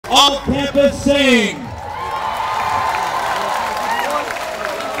All Campus Sing.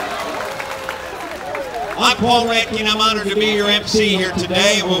 I'm Paul Radke, and I'm honored to be your MC here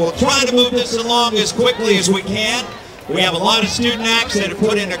today. We will try to move this along as quickly as we can. We have a lot of student acts that have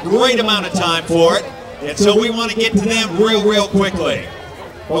put in a great amount of time for it, and so we want to get to them real quickly.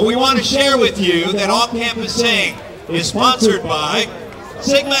 But we want to share with you that All Campus Sing is sponsored by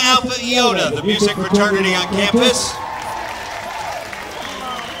Sigma Alpha Iota, the music fraternity on campus,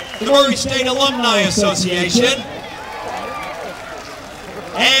 the Murray State Alumni Association,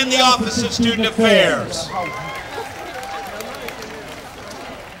 and the Office of Student Affairs.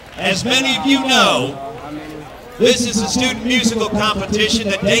 As many of you know, this is a student musical competition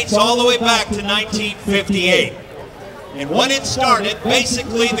that dates all the way back to 1958. And when it started,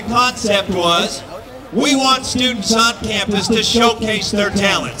 basically the concept was, we want students on campus to showcase their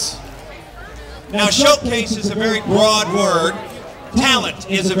talents. Now, showcase is a very broad word. Talent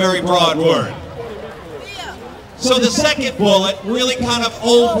is a very broad word. So the second bullet really kind of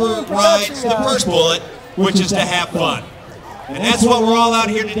overrides the first bullet, which is to have fun. And that's what we're all out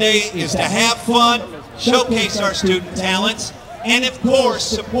here today, is to have fun, showcase our student talents, and of course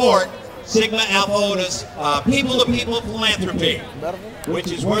support Sigma Alpha Iota's people-to-people philanthropy,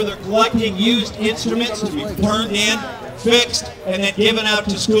 which is where they're collecting used instruments to be turned in, fixed, and then given out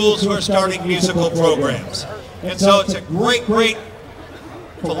to schools who are starting musical programs. And so it's a great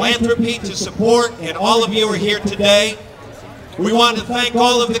philanthropy to support, and all of you are here today. We want to thank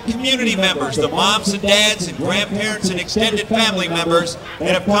all of the community members, the moms and dads and grandparents and extended family members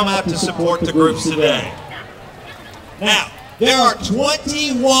that have come out to support the groups today. Now, there are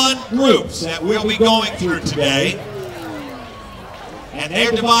 21 groups that we'll be going through today, and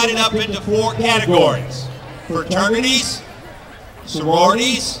they're divided up into 4 categories: fraternities,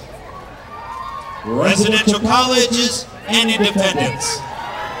 sororities, residential colleges, and independents.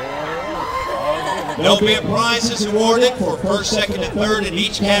 There'll be prizes awarded for first, second, and third in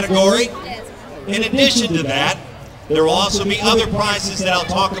each category. In addition to that, there will also be other prizes that I'll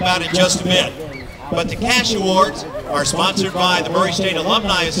talk about in just a bit. But the cash awards are sponsored by the Murray State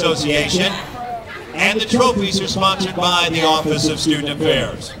Alumni Association, and the trophies are sponsored by the Office of Student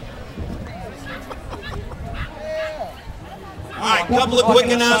Affairs. All right, a couple of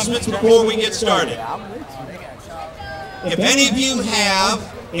quick announcements before we get started. If any of you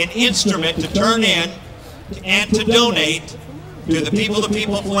have an instrument to turn in and to donate to the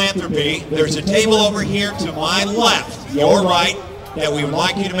people-to-people philanthropy, there's a table over here to my left, your right, that we would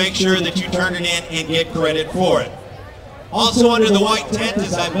like you to make sure that you turn it in and get credit for it. Also under the white tent,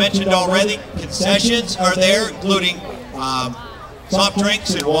 as I've mentioned already, concessions are there, including soft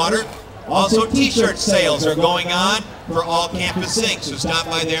drinks and water. Also, t-shirt sales are going on for All Campus Sing, so stop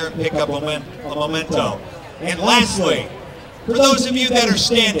by there and pick up a memento. And lastly, for those of you that are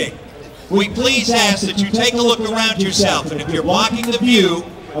standing, we please ask that you take a look around yourself, and if you're blocking the view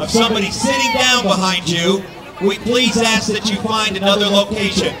of somebody sitting down behind you, we please ask that you find another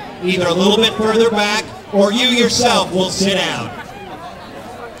location, either a little bit further back, or you yourself will sit down.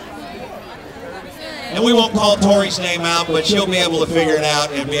 And we won't call Tori's name out, but she'll be able to figure it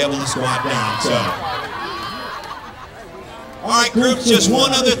out and be able to squat down. So, all right, groups, just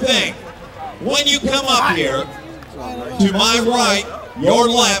one other thing. When you come up here, to my right, your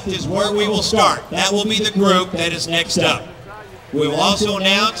left is where we will start. That will be the group that is next up. We will also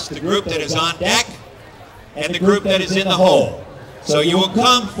announce the group that is on deck and the group that is in the hole. So you will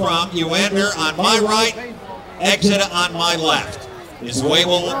come from, you enter on my right, exit on my left. Is the way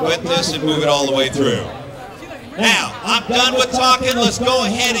we'll with this and move it all the way through. Now, I'm done with talking. Let's go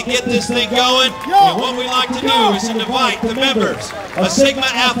ahead and get this thing going. And what we like to do is invite the members of Sigma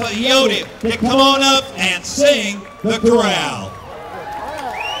Alpha Iota to come on up and sing the chorale.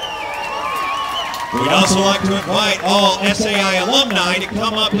 We'd also like to invite all SAI alumni to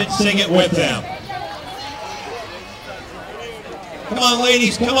come up and sing it with them. Come on,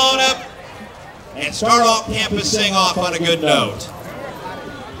 ladies, come on up and start All Campus Sing off on a good note.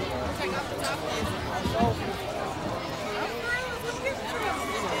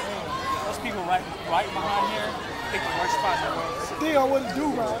 Right behind here, pick the right spot in the world. Still what it do,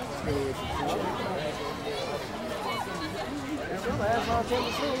 man.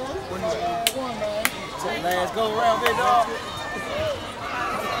 Last go around, big dog.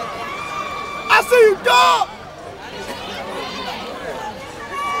 I see you, dog!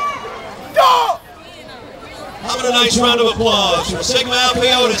 Dog! How about a nice round of applause for Sigma Alpha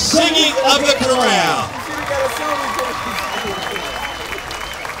Iota singing of the chorale.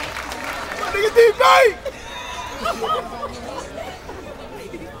 Nigga D-Bay!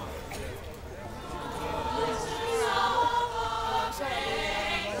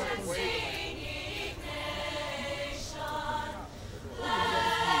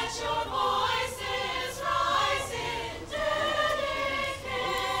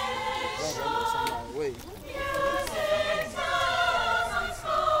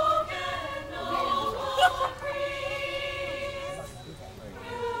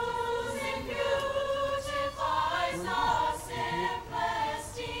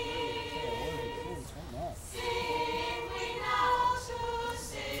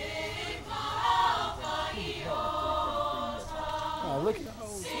 look at the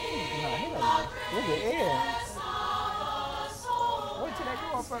whole team. Look at Air. Wait till they go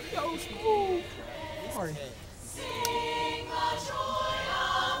up first. Yo, smooth. Sorry.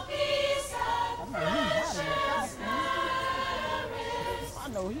 I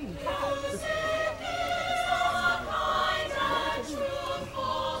know he's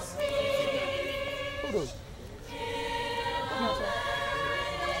Who does?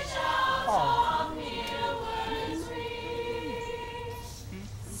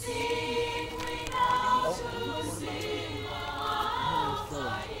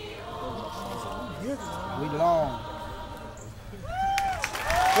 We long.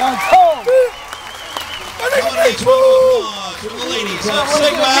 Young Tom. Ladies of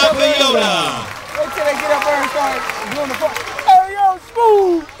Sigma Alpha Iota. Wait till they get up there and start doing the fun. Hey, yo,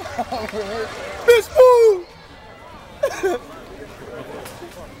 smooth. Be smooth.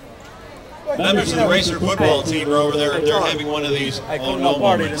 Members of the Racer football team are over there. They're having one of these oh no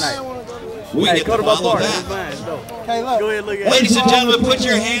moments. We get to follow that. Hey, look. Ladies and gentlemen, put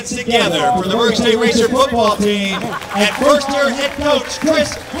your hands together for the Murray State Racer football team and first-year head coach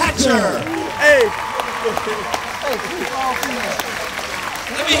Chris Hatcher. Hey.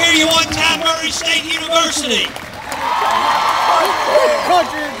 Let me hear you one time, Murray State University.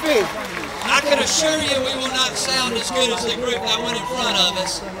 Country is big. I can assure you we will not sound as good as the group that went in front of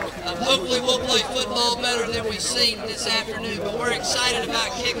us. Hopefully we'll play football better than we've seen this afternoon, but we're excited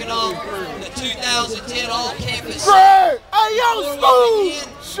about kicking off the 2010 all-campus. Hey, yo, smooth.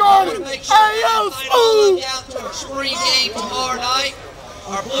 Shorty. Hey, yo, smooth. Look out to our spring game tomorrow night.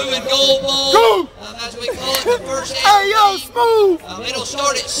 Our blue and gold bowl, as we call it, the first half. Hey, yo, smooth. It'll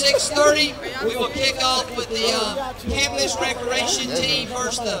start at 6:30. We will kick off with the campus recreation team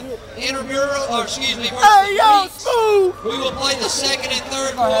versus the intramural, or excuse me, versus Hey, yo, the Greeks. smooth. We will play the second and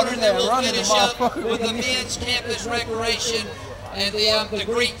third quarter, and then we'll finish up with the men's campus recreation and the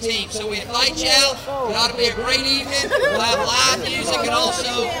Greek team. So we invite you out. It ought to be a great evening. We'll have live music, and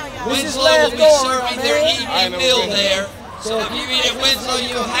also Winslow will be serving their evening meal there. So if you eat at Winslow,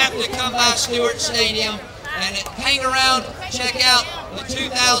 you'll have to come by Stewart Stadium and hang around, check out the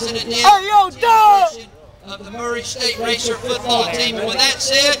 2010 edition of the Murray State Racer football team. And with that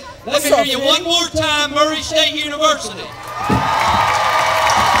said, let me hear you one more time, Murray State University.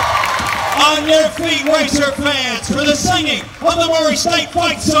 On your feet, Racer fans, for the singing of the Murray State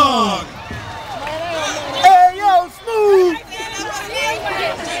fight song. Hey, yo, smooth.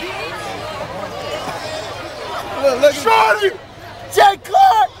 Look, Shorty. J. Clark.